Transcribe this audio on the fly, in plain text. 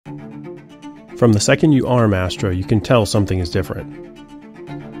From the second you arm Astro, you can tell something is different.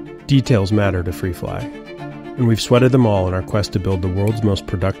 Details matter to FreeFly, and we've sweated them all in our quest to build the world's most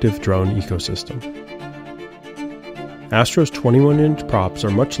productive drone ecosystem. Astro's 21-inch props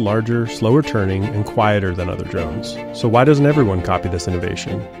are much larger, slower turning, and quieter than other drones. So why doesn't everyone copy this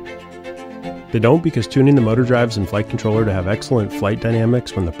innovation? They don't, because tuning the motor drives and flight controller to have excellent flight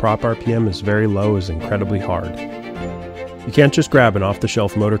dynamics when the prop RPM is very low is incredibly hard. You can't just grab an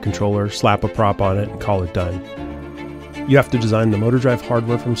off-the-shelf motor controller, slap a prop on it, and call it done. You have to design the motor drive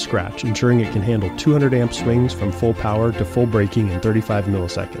hardware from scratch, ensuring it can handle 200 amp swings from full power to full braking in 35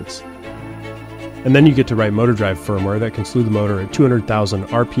 milliseconds. And then you get to write motor drive firmware that can slew the motor at 200,000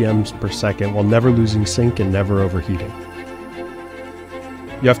 RPMs per second while never losing sync and never overheating.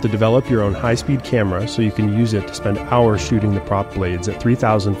 You have to develop your own high-speed camera so you can use it to spend hours shooting the prop blades at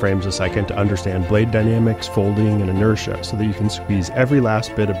 3,000 frames a second to understand blade dynamics, folding, and inertia so that you can squeeze every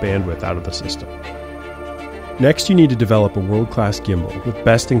last bit of bandwidth out of the system. Next, you need to develop a world-class gimbal with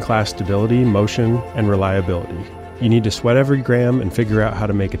best-in-class stability, motion, and reliability. You need to sweat every gram and figure out how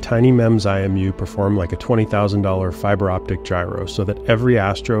to make a tiny MEMS IMU perform like a $20,000 fiber optic gyro so that every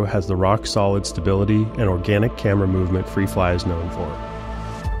Astro has the rock-solid stability and organic camera movement FreeFly is known for.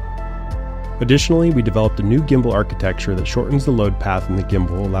 Additionally, we developed a new gimbal architecture that shortens the load path in the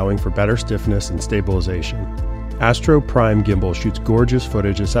gimbal, allowing for better stiffness and stabilization. Astro Prime gimbal shoots gorgeous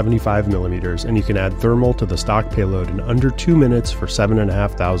footage at 75mm, and you can add thermal to the stock payload in under 2 minutes for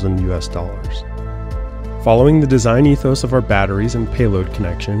 $7,500 US. Following the design ethos of our batteries and payload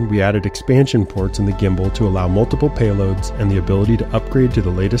connection, we added expansion ports in the gimbal to allow multiple payloads and the ability to upgrade to the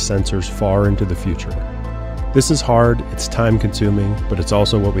latest sensors far into the future. This is hard, it's time-consuming, but it's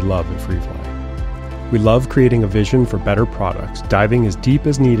also what we love at FreeFly. We love creating a vision for better products, diving as deep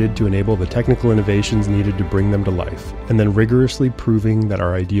as needed to enable the technical innovations needed to bring them to life, and then rigorously proving that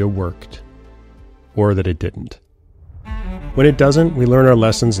our idea worked, or that it didn't. When it doesn't, we learn our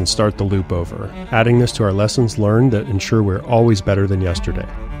lessons and start the loop over, adding this to our lessons learned that ensure we're always better than yesterday.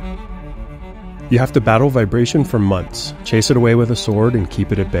 You have to battle vibration for months, chase it away with a sword, and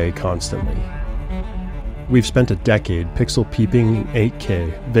keep it at bay constantly. We've spent a decade pixel peeping in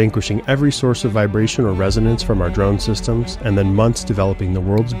 8K, vanquishing every source of vibration or resonance from our drone systems, and then months developing the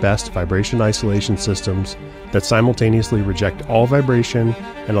world's best vibration isolation systems that simultaneously reject all vibration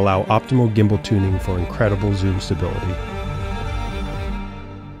and allow optimal gimbal tuning for incredible zoom stability.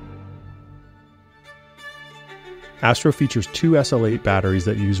 Astro features 2 SL8 batteries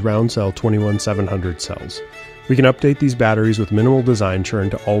that use round cell 21700 cells. We can update these batteries with minimal design churn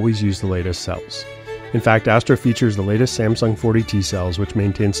to always use the latest cells. In fact, Astro features the latest Samsung 40T cells, which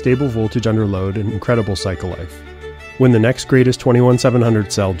maintain stable voltage under load and incredible cycle life. When the next greatest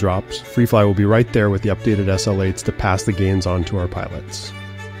 21700 cell drops, FreeFly will be right there with the updated SL8s to pass the gains on to our pilots.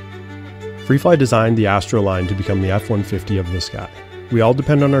 FreeFly designed the Astro line to become the F-150 of the sky. We all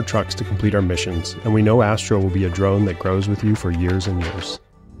depend on our trucks to complete our missions, and we know Astro will be a drone that grows with you for years and years.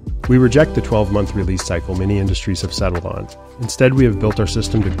 We reject the 12-month release cycle many industries have settled on. Instead, we have built our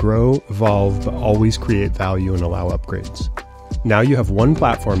system to grow, evolve, but always create value and allow upgrades. Now you have one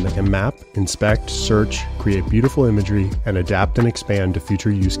platform that can map, inspect, search, create beautiful imagery, and adapt and expand to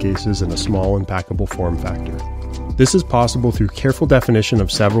future use cases in a small and packable form factor. This is possible through careful definition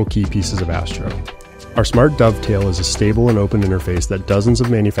of several key pieces of Astro. Our Smart Dovetail is a stable and open interface that dozens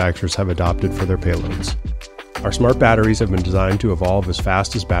of manufacturers have adopted for their payloads. Our smart batteries have been designed to evolve as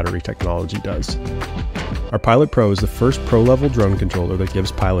fast as battery technology does. Our Pilot Pro is the first pro-level drone controller that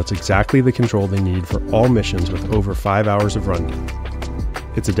gives pilots exactly the control they need for all missions with over 5 hours of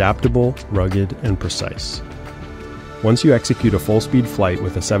runtime. It's adaptable, rugged, and precise. Once you execute a full-speed flight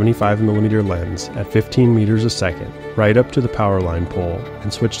with a 75mm lens at 15 meters a second, right up to the power line pole,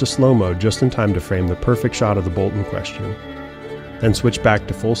 and switch to slow mode just in time to frame the perfect shot of the bolt in question, then switch back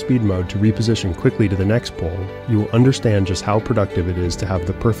to full speed mode to reposition quickly to the next pole, you will understand just how productive it is to have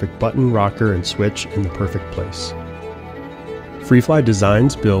the perfect button, rocker, and switch in the perfect place. FreeFly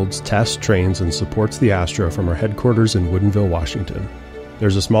designs, builds, tests, trains, and supports the Astro from our headquarters in Woodinville, Washington.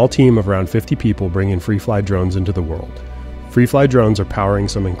 There's a small team of around 50 people bringing FreeFly drones into the world. FreeFly drones are powering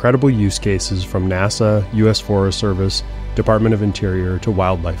some incredible use cases from NASA, US Forest Service, Department of Interior, to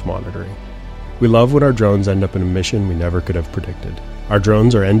wildlife monitoring. We love when our drones end up in a mission we never could have predicted. Our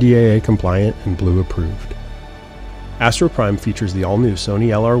drones are NDAA compliant and Blue approved. Astro Prime features the all-new Sony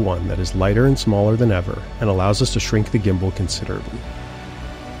LR1 that is lighter and smaller than ever and allows us to shrink the gimbal considerably.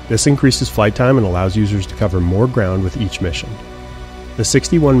 This increases flight time and allows users to cover more ground with each mission. The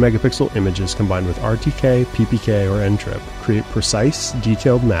 61 megapixel images combined with RTK, PPK, or N-Trip create precise,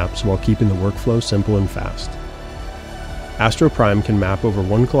 detailed maps while keeping the workflow simple and fast. Astro Prime can map over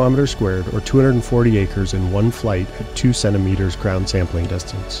 1 kilometer squared or 240 acres in one flight at 2 centimeters ground sampling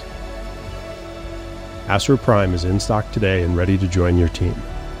distance. Astro Prime is in stock today and ready to join your team.